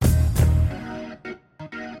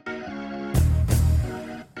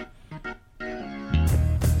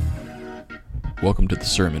Welcome to the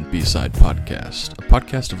Sermon B-Side Podcast, a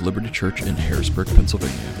podcast of Liberty Church in Harrisburg,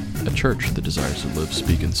 Pennsylvania, a church that desires to live,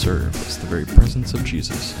 speak, and serve as the very presence of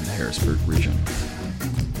Jesus in the Harrisburg region.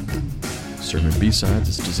 Sermon B-Sides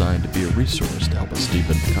is designed to be a resource to help us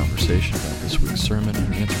deepen the conversation about this week's sermon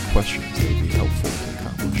and answer questions that would be helpful to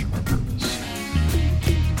accomplish our purpose.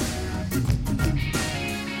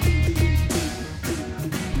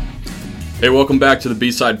 Hey, welcome back to the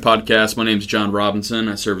B-Side Podcast. My name is John Robinson.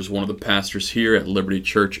 I serve as one of the pastors here at Liberty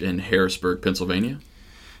Church in Harrisburg, Pennsylvania.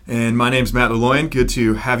 And my name's Matt LeLoyne. Good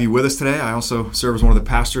to have you with us today. I also serve as one of the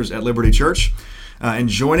pastors at Liberty Church. And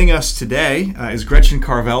joining us today is Gretchen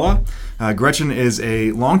Carvella. Gretchen is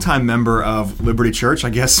a longtime member of Liberty Church, I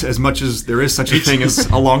guess, as much as there is such a thing as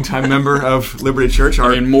a longtime member of Liberty Church. I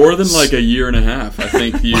mean, more than like a year and a half. I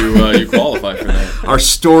think you qualify for that. Our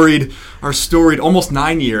storied, almost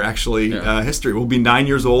 9-year actually history. We'll be 9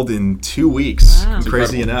 years old in 2 weeks. Wow.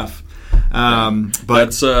 Crazy enough.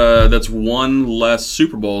 But that's one less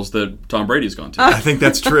Super Bowls that Tom Brady's gone to. I think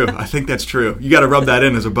that's true. You got to rub that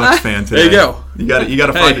in as a Bucs fan today. There you go. You got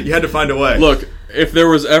to find it. You had to find a way. Look, if there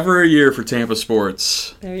was ever a year for Tampa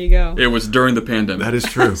sports, there you go. It was during the pandemic. That is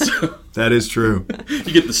true. That is true.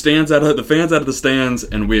 You get the fans out of the stands,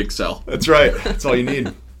 and we excel. That's right. That's all you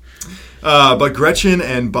need. But Gretchen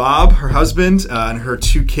and Bob, her husband, and her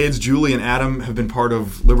 2 kids, Julie and Adam, have been part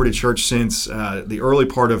of Liberty Church since the early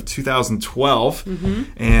part of 2012. Mm-hmm.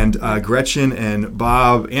 And Gretchen and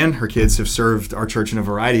Bob and her kids have served our church in a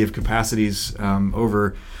variety of capacities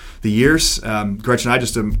over the years. Gretchen, I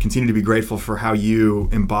just continue to be grateful for how you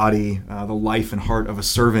embody the life and heart of a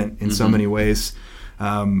servant in so many ways.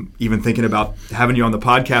 Even thinking about having you on the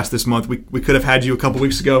podcast this month, we could have had you a couple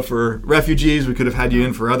weeks ago for refugees. We could have had you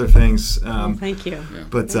in for other things. Thank you.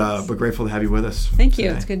 But grateful to have you with us. Thank you.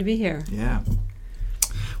 Today. It's good to be here. Yeah.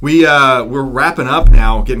 We're wrapping up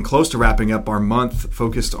now, getting close to wrapping up our month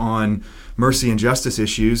focused on mercy and justice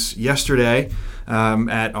issues. Yesterday,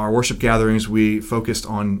 at our worship gatherings, we focused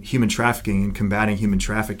on human trafficking and combating human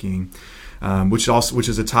trafficking. Which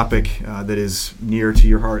is a topic that is near to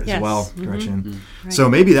your heart as well, Gretchen. Mm-hmm. Right. So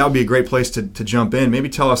maybe that would be a great place to jump in. Maybe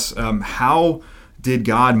tell us how did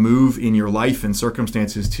God move in your life and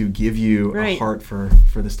circumstances to give you a heart for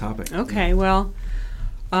this topic? Okay, well,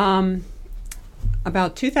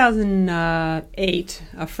 about 2008,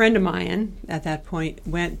 a friend of mine at that point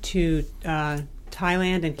went to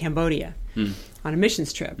Thailand and Cambodia. On a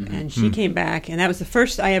missions trip, and she came back, and that was the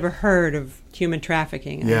first I ever heard of human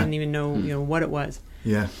trafficking. I didn't even know, what it was.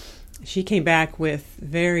 Yeah. She came back with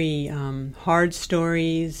very hard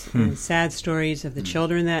stories and sad stories of the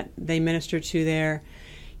children that they ministered to there.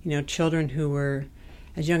 Children who were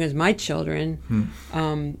as young as my children,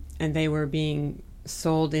 and they were being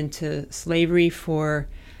sold into slavery for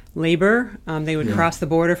labor. They would cross the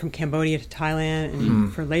border from Cambodia to Thailand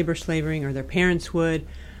and for labor slavering, or their parents would.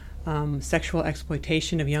 Sexual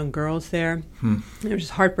exploitation of young girls there. It was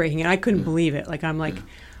just heartbreaking, and I couldn't believe it. I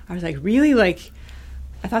was like, really?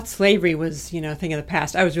 I thought slavery was, a thing of the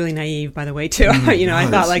past. I was really naive, by the way, too. I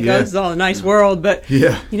thought, this is all a nice world, but,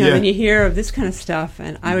 then you hear of this kind of stuff,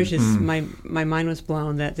 and I was just, my mind was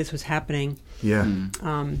blown that this was happening. Yeah.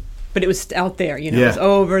 But it was out there, it was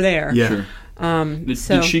over there. Yeah. Sure.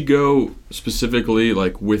 Did she go specifically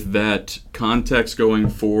with that context going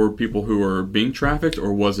for people who are being trafficked,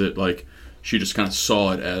 or was it she just kind of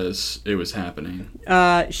saw it as it was happening?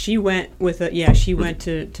 She went went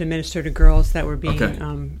to minister to girls that were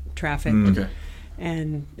being trafficked. Okay.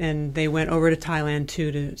 And they went over to Thailand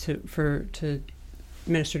too to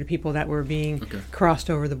minister to people that were being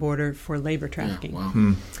crossed over the border for labor trafficking. Yeah,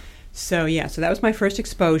 wow. So that was my first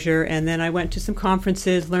exposure, and then I went to some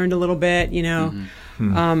conferences, learned a little bit,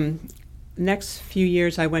 Next few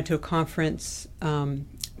years I went to a conference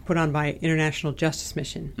put on by International Justice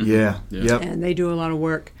Mission. Yeah. Yep. And they do a lot of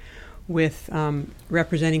work with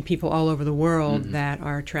representing people all over the world that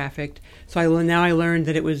are trafficked. So I learned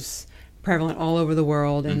that it was prevalent all over the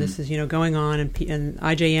world, and this is, going on, and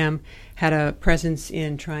IJM had a presence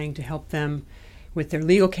in trying to help them with their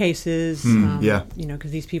legal cases,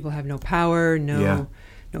 because these people have no power, no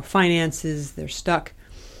finances, they're stuck.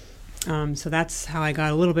 So that's how I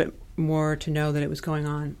got a little bit more to know that it was going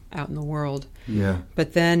on out in the world. Yeah.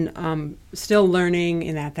 But then, still learning,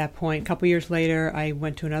 and at that point, a couple years later, I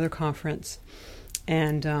went to another conference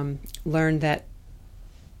and learned that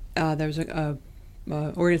there was a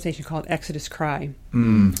organization called Exodus Cry.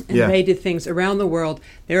 And they did things around the world.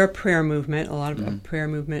 They're a prayer movement, a lot of a prayer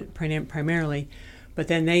movement primarily, but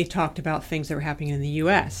then they talked about things that were happening in the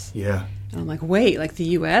U.S. Yeah. And I'm like, wait, the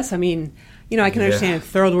U.S.? I mean, I can understand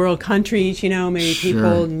third world countries, maybe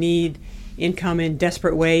people need income in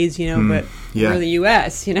desperate ways, but we're the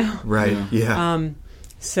U.S., Right. Yeah.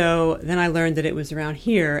 So then I learned that it was around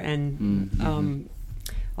here, and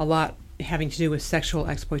a lot having to do with sexual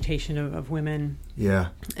exploitation of women. Yeah.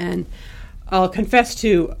 And I'll confess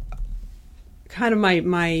to kind of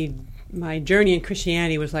my journey in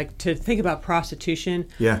Christianity was like to think about prostitution.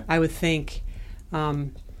 Yeah. I would think,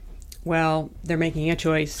 well, they're making a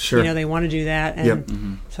choice. Sure. They want to do that.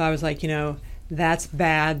 And so I was like, that's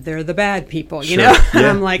bad. They're the bad people, Sure. And Yeah.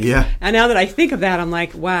 I'm like, and now that I think of that, I'm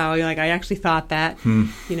like, wow, I actually thought that,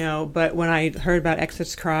 but when I heard about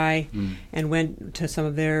Exodus Cry and went to some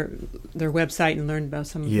of their website and learned about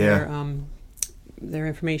some of their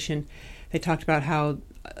information, they talked about how,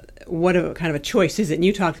 what a kind of a choice is it? And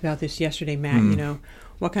you talked about this yesterday, Matt,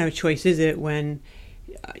 what kind of choice is it when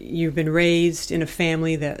you've been raised in a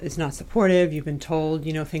family that is not supportive, you've been told,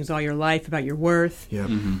 things all your life about your worth. Yeah.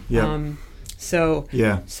 Yeah.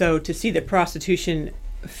 So to see that prostitution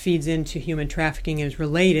feeds into human trafficking and is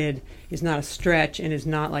related is not a stretch, and is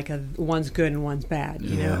not like one's good and one's bad,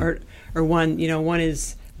 or one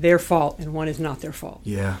is their fault and one is not their fault.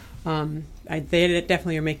 Yeah. They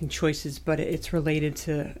definitely are making choices, but it's related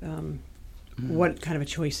to what kind of a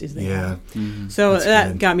choice is they have. So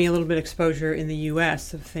that got me a little bit of exposure in the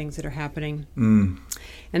U.S. of things that are happening.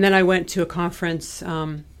 And then I went to a conference,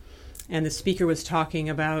 and the speaker was talking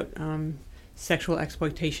about sexual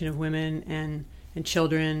exploitation of women and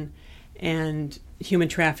children and human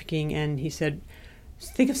trafficking, and he said,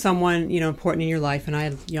 think of someone important in your life. And I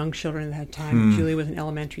had young children at that time. Julie was in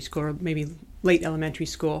elementary school, or maybe late elementary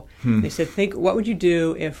school. They said, what would you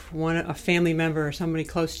do if a family member or somebody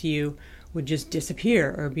close to you would just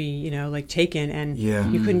disappear or be taken, and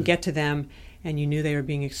you couldn't get to them, and you knew they were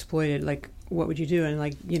being exploited? Like, what would you do?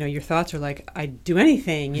 And your thoughts are like, I'd do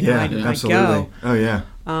anything. I'd absolutely. go. Oh yeah.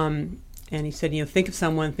 And he said, think of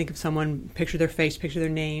someone, picture their face, picture their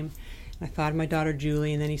name. And I thought of my daughter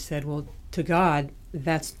Julie, and then he said, well, to God,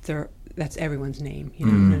 that's everyone's name.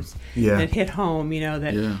 And it hit home.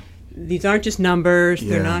 That these aren't just numbers.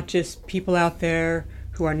 They're not just people out there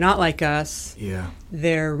who are not like us. Yeah.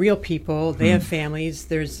 They're real people. They have families.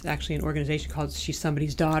 There's actually an organization called She's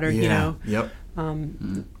Somebody's Daughter. Yep.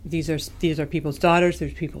 These are people's daughters.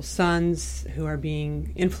 There's people's sons who are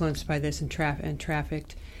being influenced by this and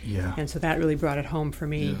trafficked. Yeah. And so that really brought it home for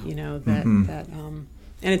me. That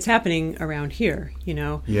and it's happening around here.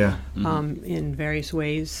 In various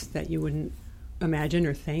ways that you wouldn't imagine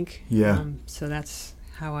or think. Yeah. So that's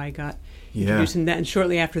how I got introduced in that. And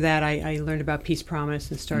shortly after that, I learned about Peace Promise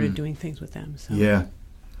and started doing things with them. So. Yeah.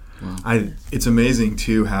 Wow. It's amazing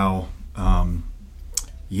too how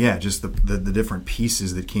just the different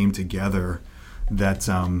pieces that came together. That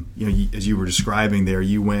as you were describing there,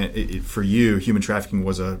 you went for you. Human trafficking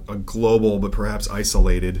was a global but perhaps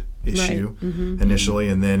isolated issue initially,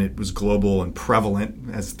 and then it was global and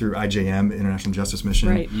prevalent as through IJM, International Justice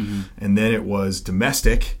Mission, and then it was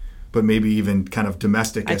domestic. But maybe even kind of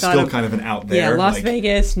domestic as still kind of an out there. Yeah, Las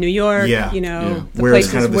Vegas, New York, the where places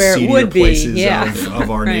it's kind of the where it would be. places of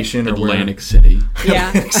our nation. Or Atlantic City. Yeah.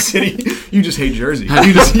 Atlantic City. You just hate Jersey.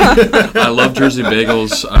 I love Jersey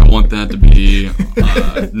bagels. I want that to be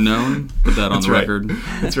known. Put that on the record.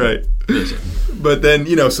 That's right. But then,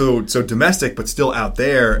 so domestic, but still out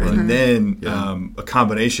there. And then a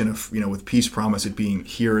combination of, with Peace Promise, it being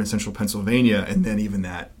here in central Pennsylvania, and then even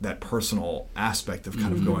that personal aspect of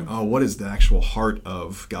kind of going, what is the actual heart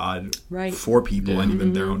of God for people and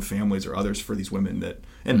even their own families or others for these women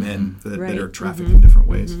and men that are trafficked in different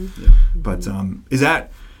ways. But is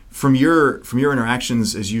that from your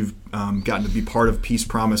interactions as you've gotten to be part of Peace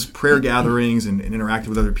Promise prayer gatherings and interacted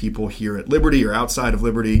with other people here at Liberty or outside of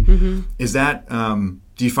Liberty, is that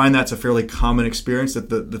do you find that's a fairly common experience, that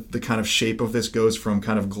the kind of shape of this goes from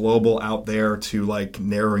kind of global out there to like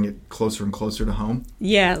narrowing it closer and closer to home?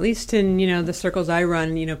 Yeah, at least in the circles I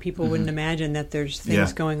run, people wouldn't imagine that there's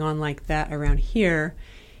things going on like that around here.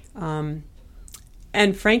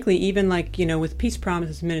 And frankly, even like with Peace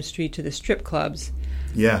Promise's ministry to the strip clubs,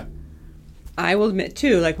 I will admit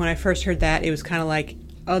too, like when I first heard that, it was kind of like,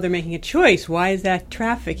 oh, they're making a choice. Why is that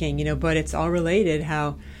trafficking? But it's all related.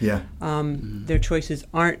 How their choices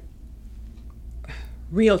aren't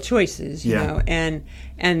real choices. And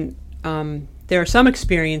there are some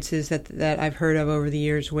experiences that I've heard of over the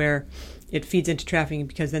years where it feeds into trafficking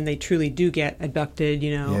because then they truly do get abducted.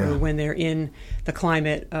 Or when they're in the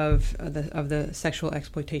climate of the sexual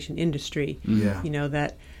exploitation industry.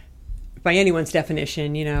 That by anyone's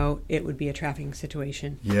definition, it would be a trafficking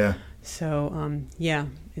situation. Yeah. So,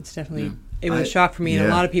 it's definitely, it was a shock for me. And a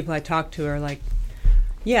lot of people I talked to are like,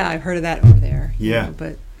 I've heard of that over there. Yeah.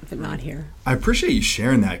 But but not here. I appreciate you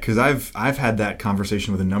sharing that, because I've had that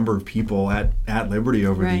conversation with a number of people at Liberty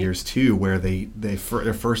over the years too, where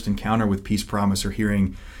their first encounter with Peace Promise, or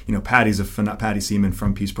hearing, Patty Seaman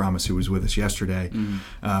from Peace Promise, who was with us yesterday,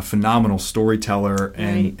 phenomenal storyteller,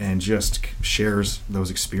 and just shares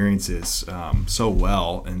those experiences so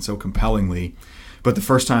well and so compellingly. But the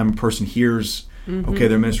first time a person hears, okay,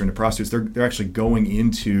 they're ministering to prostitutes, they're actually going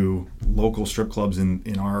into local strip clubs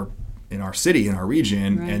in our city, in our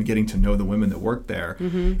region, and getting to know the women that work there.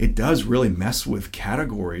 It does really mess with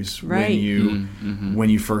categories when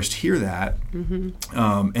you first hear that,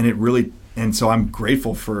 and so I'm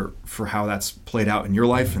grateful for how that's played out in your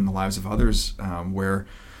life and the lives of others, where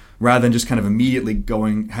rather than just kind of immediately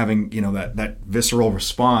having that visceral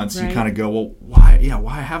response, you kind of go, well,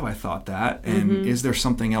 why have I thought that, and is there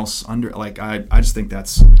something else under? Like I just think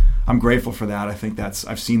I'm grateful for that. I think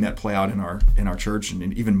I've seen that play out in our church,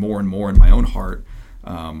 and even more and more in my own heart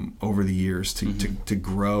over the years to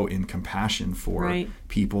grow in compassion for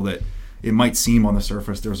people that it might seem on the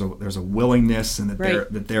surface there's a willingness, and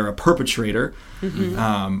that they're a perpetrator,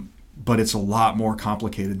 but it's a lot more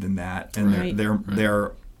complicated than that, and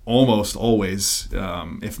they're almost always,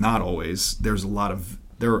 if not always, there's a lot of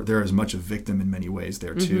they're as much a victim in many ways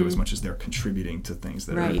there too, as much as they're contributing to things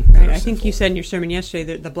that are I think you said in your sermon yesterday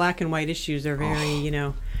that the black and white issues are very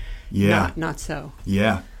not so.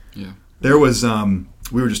 Yeah. There was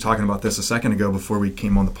we were just talking about this a second ago before we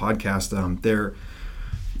came on the podcast. There,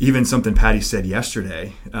 even something Patty said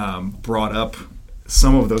yesterday brought up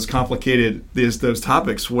some of those those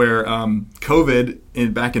topics where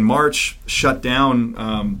COVID back in March shut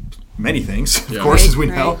down many things, of course, as we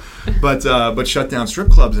know, but shut down strip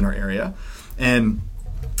clubs in our area. And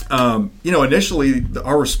initially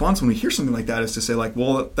our response when we hear something like that is to say, like,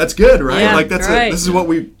 well, that's good, right? Yeah, like this is what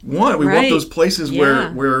we want. We want those places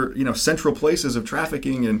where central places of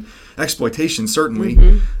trafficking and exploitation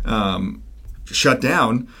certainly shut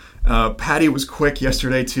down. Patty was quick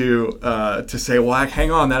yesterday to say, well, hang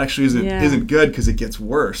on, that actually isn't good, because it gets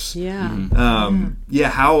worse.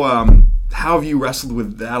 How have you wrestled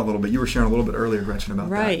with that a little bit? You were sharing a little bit earlier, Gretchen, about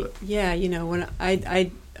that. Right. Yeah. When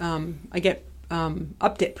I get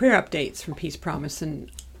prayer updates from Peace Promise, and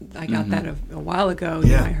I got that a while ago.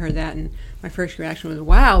 I heard that, and my first reaction was,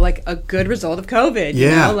 "Wow, like a good result of COVID."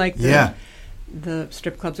 The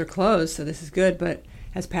strip clubs are closed, so this is good. But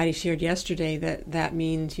as Patty shared yesterday, that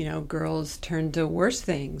means girls turn to worse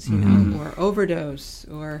things, or overdose,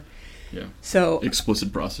 or so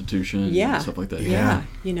explicit prostitution, and stuff like that.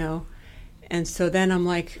 And so then I'm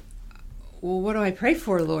like, well, what do I pray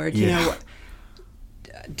for, Lord?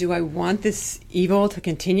 Do I want this evil to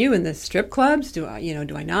continue in the strip clubs? Do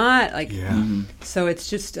I not? So it's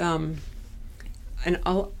just, human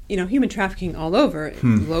trafficking all over,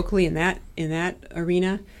 locally in that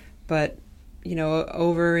arena, but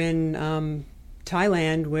over in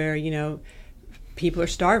Thailand, where people are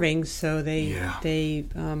starving, so they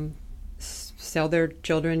sell their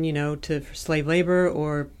children, to slave labor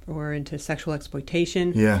or into sexual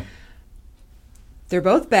exploitation. They're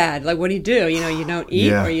both bad. Like, what do? You don't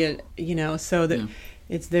eat, or so that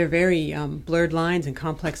they're very blurred lines and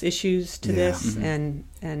complex issues to this. And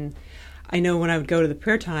I know when I would go to the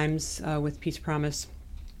prayer times with Peace Promise,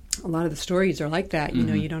 a lot of the stories are like that.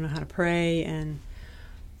 You don't know how to pray, and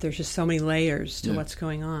there's just so many layers to what's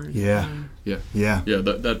going on.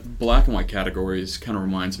 That black and white categories kind of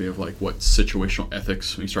reminds me of like what situational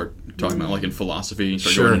ethics, when you start talking about like in philosophy, you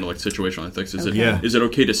start going into like situational ethics. Is it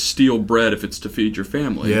okay to steal bread if it's to feed your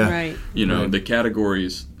family? The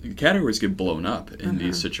categories get blown up in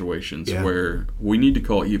these situations where we need to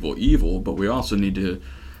call evil, but we also need to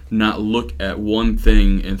not look at one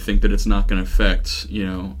thing and think that it's not going to affect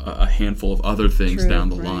a handful of other things down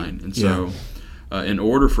the line. And so in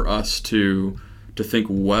order for us to think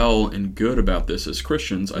well and good about this as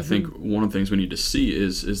Christians, I think one of the things we need to see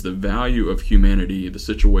is the value of humanity, the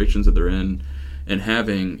situations that they're in, and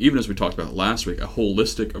having, even as we talked about last week, a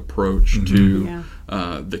holistic approach to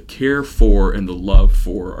the care for and the love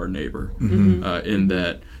for our neighbor. In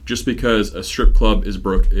that just because a strip club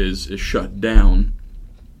is shut down,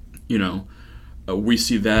 we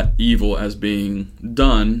see that evil as being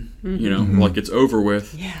done, like it's over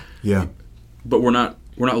with. But we're not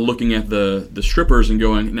looking at the strippers and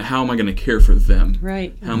going, now how am I going to care for them?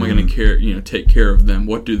 Right. How am I going to take care of them?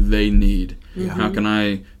 What do they need? How can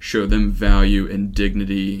I show them value and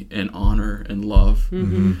dignity and honor and love?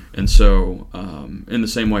 And so, in the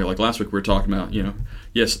same way, like last week we were talking about,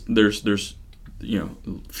 yes, there's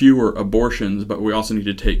fewer abortions, but we also need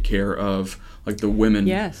to take care of like the women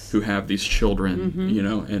who have these children,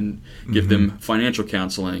 and give them financial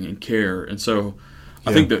counseling and care. And so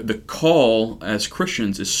I think that the call as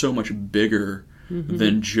Christians is so much bigger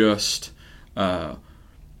than just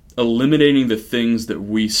eliminating the things that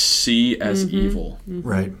we see as evil.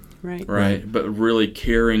 Right. But really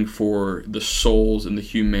caring for the souls and the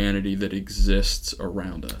humanity that exists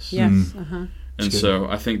around us. Yes. And so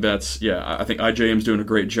I think I think IJM's doing a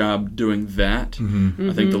great job doing that.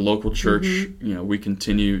 I think the local church, we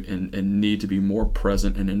continue and need to be more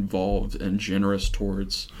present and involved and generous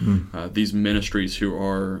towards these ministries who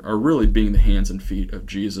are really being the hands and feet of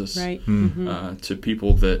Jesus to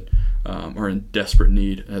people that are in desperate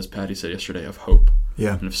need, as Patty said yesterday, of hope.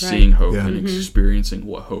 Yeah. And of seeing hope and experiencing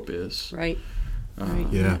what hope is. Right.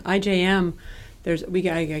 Yeah. IJM,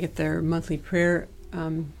 I get their monthly prayer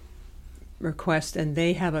request, and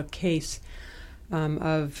they have a case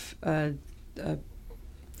of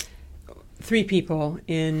 3 people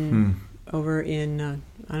over in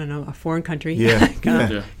I don't know, a foreign country. I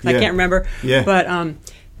can't remember. But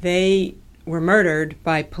they were murdered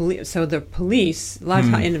by police. So the police, a lot of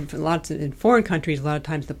times, in foreign countries, a lot of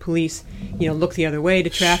times the police, look the other way to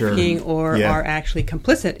trafficking or are actually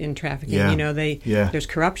complicit in trafficking. There's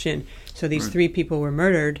corruption. So these 3 people were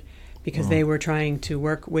murdered because they were trying to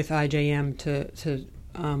work with IJM to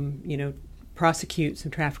prosecute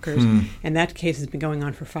some traffickers. And that case has been going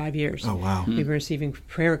on for 5 years. Oh, wow. We've been receiving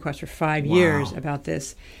prayer requests for 5 years about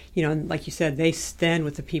this. And like you said, they stand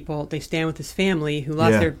with the people, they stand with this family who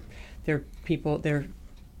lost their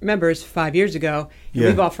members 5 years ago.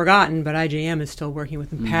 We've all forgotten, but IJM is still working with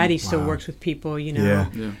them. Patty still works with people,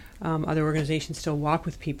 other organizations still walk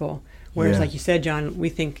with people. Whereas, like you said, John, we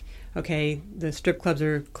think, okay, the strip clubs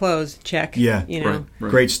are closed, check.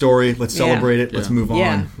 Great story, let's celebrate it, let's move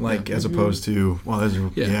on. As opposed to,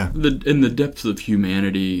 in the depths of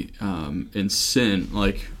humanity and sin,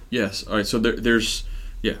 yes. All right, so there's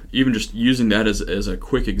even just using that as a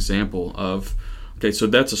quick example of, okay, so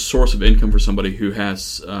that's a source of income for somebody who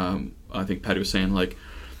has, I think Patty was saying,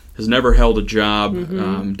 has never held a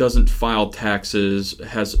job, doesn't file taxes,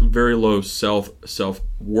 has very low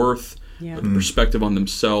self-worth, perspective on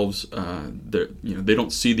themselves. They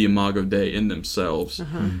don't see the Imago Dei in themselves,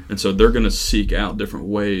 and so they're going to seek out different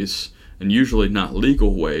ways, and usually not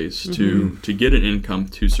legal ways, to get an income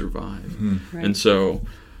to survive. And so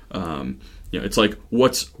it's like,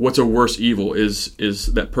 what's a worse evil? Is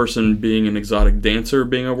that person being an exotic dancer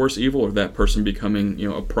being a worse evil, or that person becoming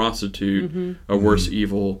a prostitute a worse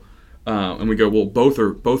evil? And we go, well, both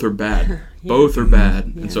are bad. Both are bad.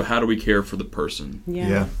 And so how do we care for the person?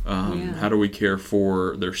 How do we care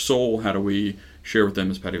for their soul? How do we share with them,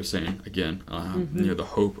 as Patty was saying, again, the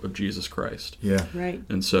hope of Jesus Christ?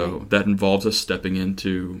 And so that involves us stepping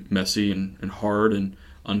into messy and hard and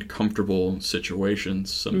uncomfortable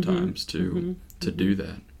situations sometimes to do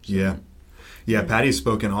that. So. Patty's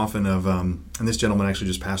spoken often of, and this gentleman actually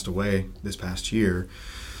just passed away this past year.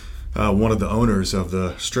 One of the owners of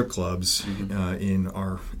the strip clubs in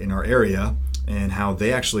our area, and how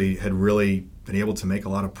they actually had really been able to make a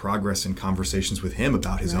lot of progress in conversations with him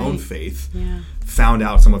about his own faith. Found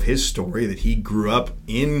out some of his story, that he grew up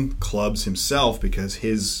in clubs himself because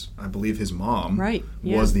I believe his mom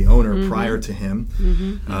was the owner prior to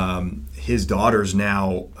him. His daughters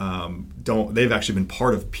now they've actually been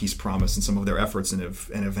part of Peace Promise in some of their efforts, and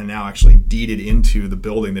have now actually deeded into the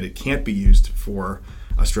building that it can't be used for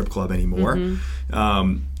a strip club anymore.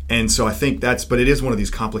 And so I think but it is one of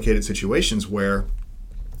these complicated situations where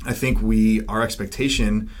I think our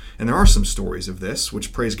expectation, and there are some stories of this,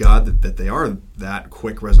 which praise God that they are that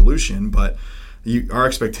quick resolution, but our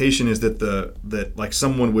expectation is that like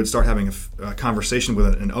someone would start having a conversation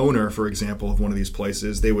with an owner, for example, of one of these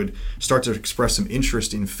places. They would start to express some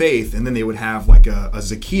interest in faith, and then they would have like a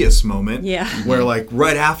Zacchaeus moment, where like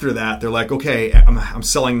right after that they're like, okay, I'm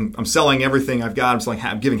selling everything I've got.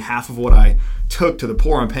 I'm giving half of what I took to the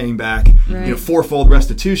poor. I'm paying back, fourfold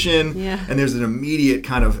restitution. And there's an immediate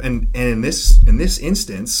kind of and in this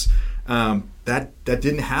instance, that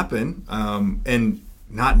didn't happen, and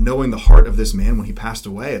not knowing the heart of this man when he passed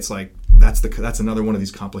away, it's like that's another one of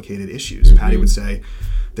these complicated issues. Patty would say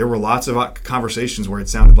there were lots of conversations where it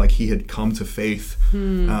sounded like he had come to faith,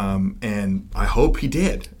 and I hope he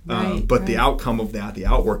did. But the outcome of that, the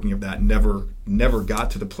outworking of that, never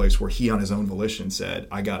got to the place where he, on his own volition, said,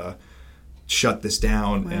 "I gotta shut this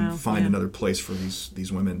down and find another place for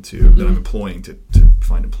these women that I'm employing to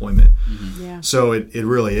find employment." So it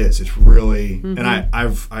really is. It's really, and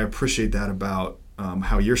I appreciate that about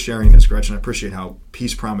how you're sharing this, Gretchen. I appreciate how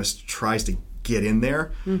Peace Promise tries to get in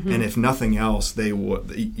there. And if nothing else,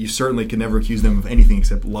 you certainly can never accuse them of anything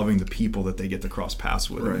except loving the people that they get to cross paths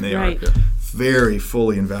with. Right. And they are very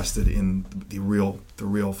fully invested in the real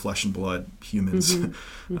flesh and blood humans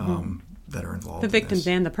that are involved. The victims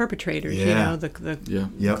and the perpetrators,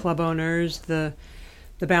 the club owners, the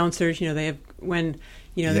bouncers. They have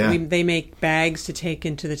they make bags to take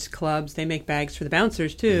into the clubs. They make bags for the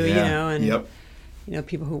bouncers too. And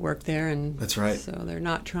people who work there, and that's right. So they're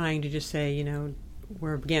not trying to just say,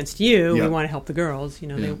 we're against you. We want to help the girls.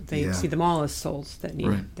 They see them all as souls that need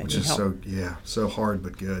Which is help. so hard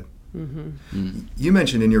but good. You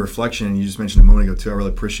mentioned in your reflection, and you just mentioned a moment ago too, I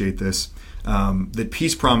really appreciate this, that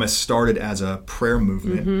Peace Promise started as a prayer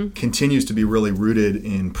movement, continues to be really rooted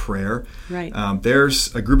in prayer. Right.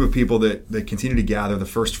 There's a group of people that continue to gather the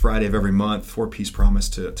first Friday of every month for Peace Promise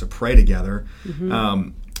to pray together.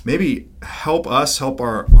 Maybe help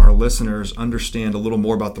our listeners understand a little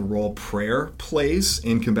more about the role prayer plays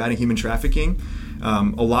in combating human trafficking.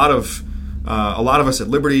 A lot of us at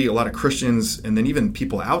Liberty, a lot of Christians, and then even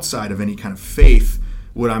people outside of any kind of faith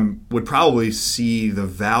would probably see the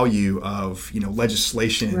value of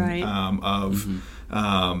legislation,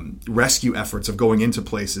 rescue efforts, of going into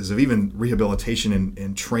places, of even rehabilitation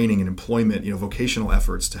and training and employment, vocational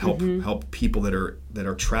efforts to help people that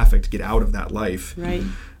are trafficked get out of that life. Right.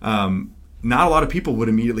 Not a lot of people would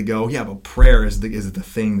immediately go, but prayer is the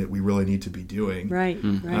thing that we really need to be doing. Right.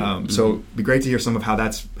 So it'd be great to hear some of how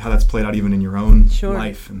that's played out even in your own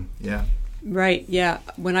life. And Right. Yeah.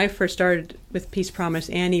 When I first started with Peace Promise,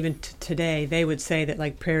 and even today, they would say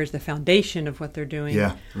that prayer is the foundation of what they're doing.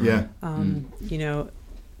 Yeah.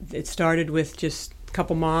 It started with just a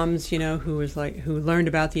couple moms, who learned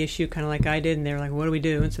about the issue kind of like I did, and they were like, "What do we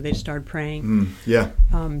do?" And so they just started praying. Now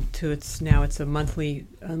it's a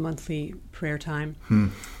monthly prayer time.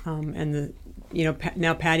 And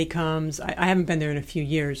now Patty comes. I haven't been there in a few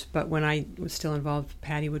years, but when I was still involved,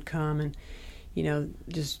 Patty would come, and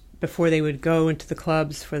just before they would go into the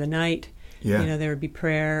clubs for the night, there would be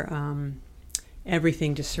prayer.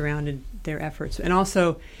 Everything just surrounded their efforts, and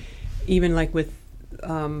also even with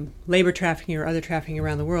labor trafficking or other trafficking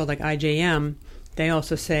around the world, like IJM, they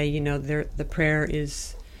also say the prayer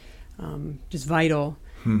is just vital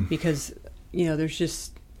because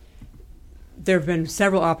there have been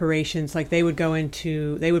several operations. They would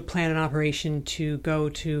plan an operation to go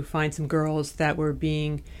to find some girls that were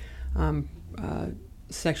being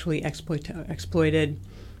sexually exploited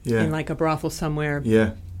in a brothel somewhere.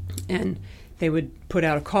 And they would put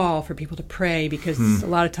out a call for people to pray because a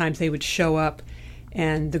lot of times they would show up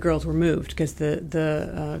and the girls were moved because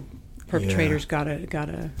the perpetrators got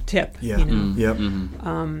a tip.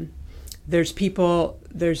 There's people.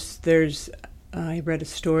 There's I read a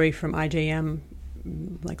story from IJM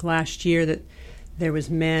last year that there was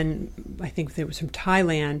men, I think there was from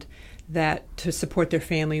Thailand, that to support their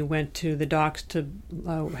family went to the docks to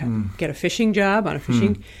get a fishing job on a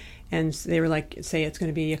fishing, and they were say it's going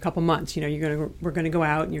to be a couple months. We're going to go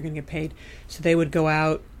out and you're going to get paid. So they would go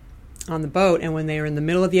out on the boat, and when they were in the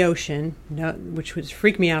middle of the ocean, which would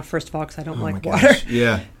freak me out first of all because I don't like water.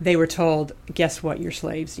 They were told, "Guess what? You're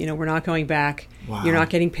slaves. We're not going back. Wow. You're not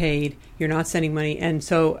getting paid. You're not sending money." And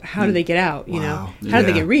so, how do they get out? How do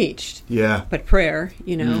they get reached? But prayer.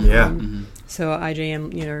 So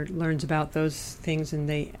IJM, learns about those things, and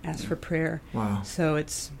they ask for prayer. Wow. So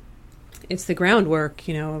it's the groundwork,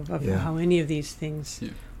 of how any of these things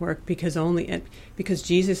work, because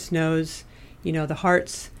Jesus knows, the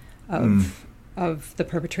hearts of the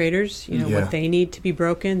perpetrators, what they need to be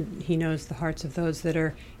broken. He knows the hearts of those that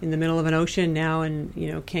are in the middle of an ocean now and,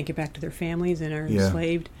 can't get back to their families and are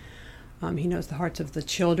enslaved. He knows the hearts of the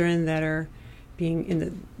children that are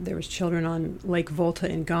there was children on Lake Volta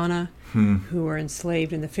in Ghana who were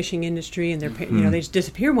enslaved in the fishing industry, and their they just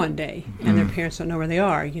disappear one day and their parents don't know where they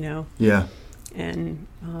are, And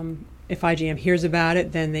if IJM hears about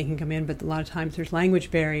it, then they can come in. But a lot of times there's language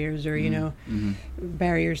barriers or,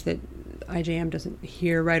 barriers that IJM doesn't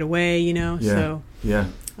hear right away, So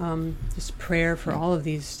just prayer for all of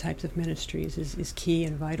these types of ministries is key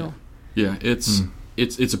and vital. Yeah,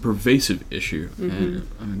 it's a pervasive issue.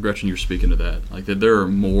 And Gretchen, you're speaking to that. That there are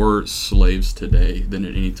more slaves today than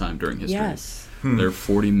at any time during history. Yes. There are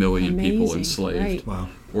 40 million people enslaved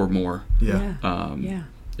or more in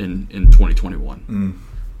 2021.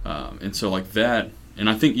 And so that, and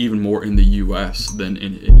I think even more in the U.S. than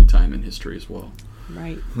in any time in history as well.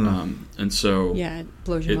 Right. And so it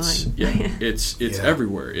blows your mind. It's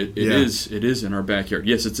everywhere. It is in our backyard.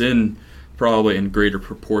 Yes, it's probably in greater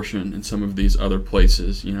proportion in some of these other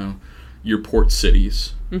places. Your port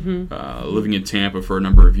cities. Living in Tampa for a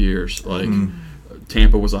number of years,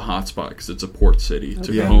 Tampa was a hot spot because it's a port city.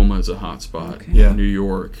 Okay. Tacoma is a hot spot. Okay. Yeah. New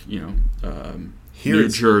York, New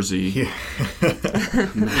Jersey. Here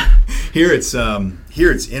it's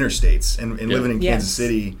interstates, and living in Kansas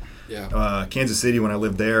City. Yeah. Kansas City, when I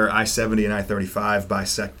lived there, I-70 and I-35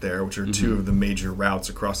 bisect there, which are two of the major routes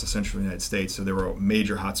across the central United States. So there were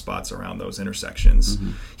major hotspots around those intersections.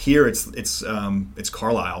 Here, it's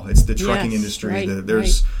Carlisle. It's the trucking industry. Right,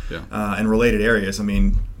 and related areas. I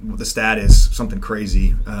mean, the stat is something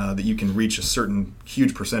crazy that you can reach a certain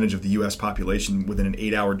huge percentage of the U.S. population within an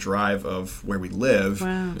 8-hour drive of where we live.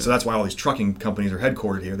 Wow. So that's why all these trucking companies are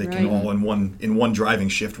headquartered here. They can all in one driving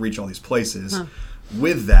shift reach all these places. Huh.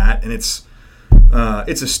 With that, and it's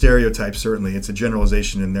a stereotype, certainly. It's a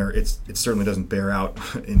generalization in there. It certainly doesn't bear out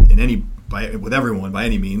with everyone by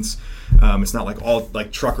any means. It's not like all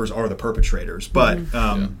truckers are the perpetrators, but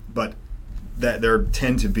but that there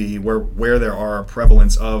tend to be where there are a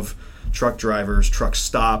prevalence of truck drivers, truck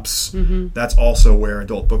stops. That's also where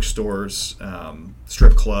adult bookstores,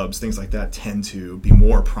 strip clubs, things like that tend to be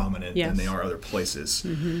more prominent than they are other places.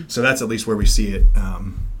 So that's at least where we see it.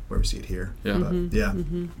 Where we see it here. Yeah.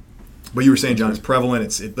 But you were saying, John, it's prevalent.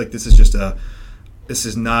 This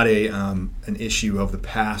is not an issue of the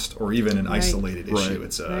past or even an isolated issue.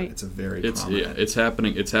 It's a very prominent. Yeah, it's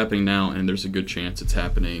happening. It's happening now, and there's a good chance it's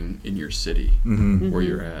happening in your city where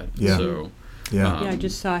you're at. Yeah. So I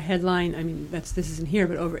just saw a headline. I mean, this isn't here,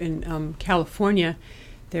 but over in California,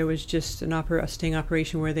 there was just a sting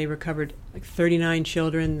operation where they recovered 39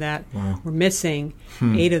 children that were missing.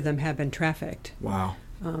 8 of them have been trafficked. Wow.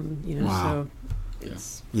 So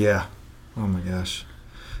it's... Yeah. Oh, my gosh.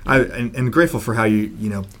 I'm grateful for how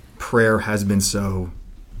prayer has been so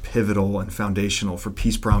pivotal and foundational for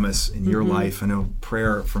Peace Promise in your life. I know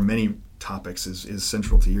prayer for many topics is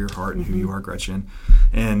central to your heart and who you are, Gretchen.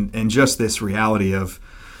 And just this reality of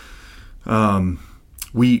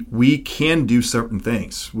we can do certain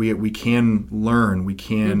things. We can learn. We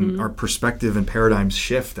can our perspective and paradigms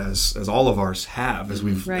shift as all of ours have as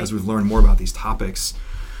we've learned more about these topics.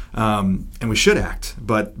 And we should act,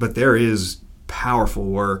 but there is powerful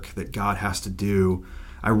work that God has to do.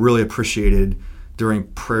 I really appreciated during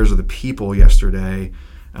prayers of the people yesterday.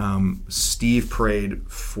 Steve prayed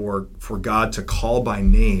for God to call by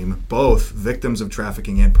name both victims of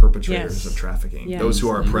trafficking and perpetrators of trafficking, those who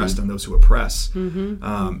are oppressed and those who oppress.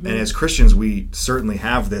 And as Christians, we certainly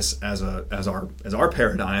have this as our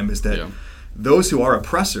paradigm, is that those who are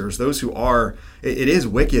oppressors, those who are, it is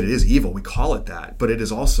wicked, it is evil, we call it that, but it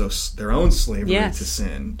is also their own slavery to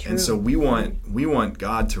sin. True. And so we want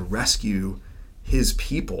God to rescue his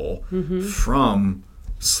people from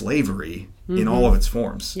slavery in all of its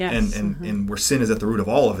forms. And where sin is at the root of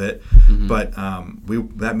all of it, but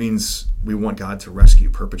that means we want God to rescue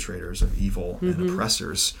perpetrators of evil and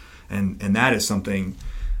oppressors, and that is something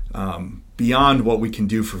beyond what we can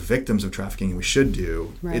do for victims of trafficking and we should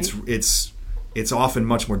do. It's often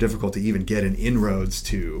much more difficult to even get an inroads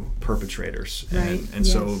to perpetrators, and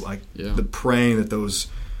so the praying that those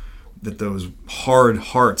hard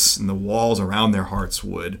hearts and the walls around their hearts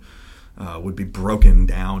would be broken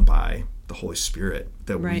down by the Holy Spirit,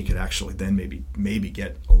 that we could actually then maybe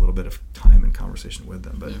get a little bit of time and conversation with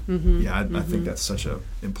them. But I think that's such an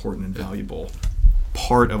important and valuable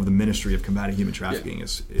part of the ministry of combating human trafficking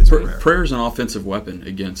is prayer. Prayer is an offensive weapon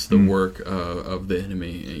against the work of the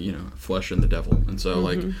enemy, flesh and the devil. And so,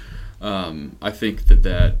 I think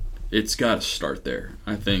that it's got to start there.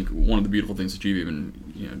 I think one of the beautiful things that you've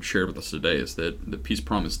even shared with us today is that the Peace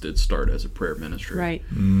Promise did start as a prayer ministry. Right.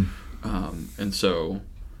 And so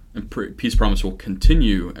Peace Promise will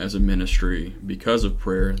continue as a ministry because of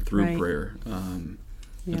prayer and through prayer. And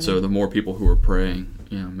so the more people who are praying,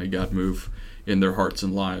 may God move in their hearts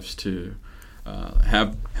and lives to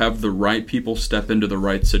have the right people step into the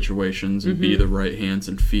right situations and be the right hands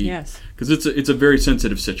and feet. Yes. Because it's a very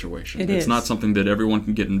sensitive situation. It's not something that everyone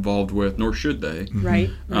can get involved with, nor should they. Right.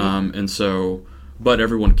 And so, but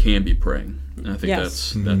everyone can be praying. And I think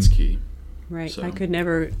that's key. Right. So.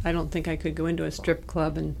 I don't think I could go into a strip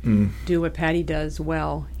club and do what Patty does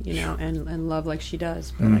well, and love like she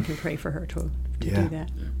does, but I can pray for her to do that. Yeah.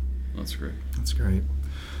 That's great. That's great.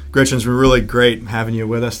 Gretchen, it's been really great having you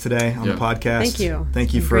with us today on the podcast. Thank you.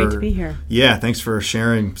 Thank you it's for great to be here. Yeah, thanks for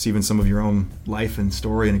sharing even some of your own life and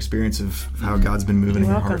story and experience of how God's been moving in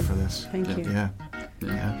your heart for this. Thank you.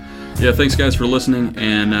 Yeah. Thanks guys for listening,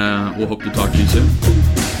 and we'll hope to talk to you soon.